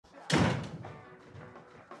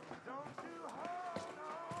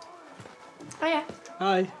Oh, yeah.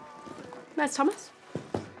 Hi. Where's Thomas?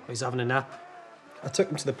 Oh, he's having a nap. I took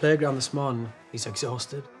him to the playground this morning. He's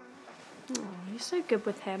exhausted. Oh, you're so good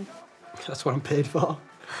with him. That's what I'm paid for.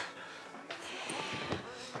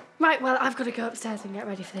 Right, well, I've got to go upstairs and get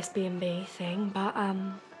ready for this B&B thing, but,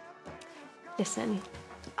 listen,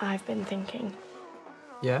 I've been thinking.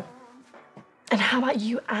 Yeah? And how about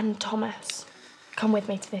you and Thomas come with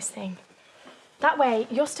me to this thing? That way,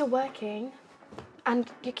 you're still working and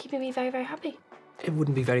you're keeping me very, very happy. It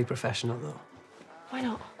wouldn't be very professional, though. Why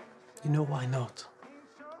not? You know why not?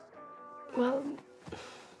 Well,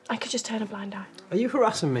 I could just turn a blind eye. Are you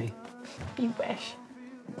harassing me? You wish.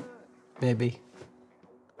 Maybe.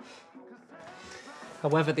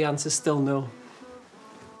 However, the answer's still no.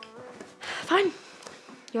 Fine.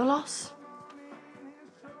 Your loss.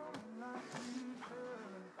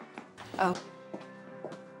 Oh.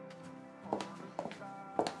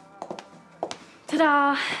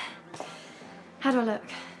 Ta-da! How do I look?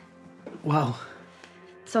 Wow.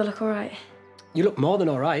 Does I look all right? You look more than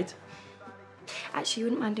all right. Actually, you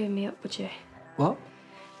wouldn't mind doing me up, would you? What?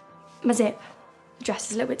 My zip. The dress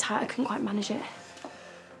is a little bit tight. I couldn't quite manage it.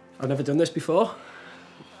 I've never done this before.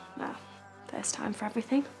 Well, first time for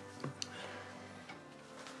everything.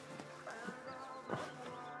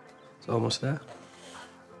 It's almost there.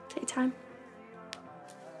 Take your time.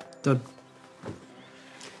 Done.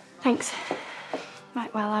 Thanks.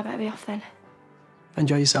 Right, well, I better be off then.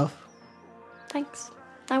 Enjoy yourself. Thanks.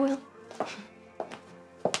 I will.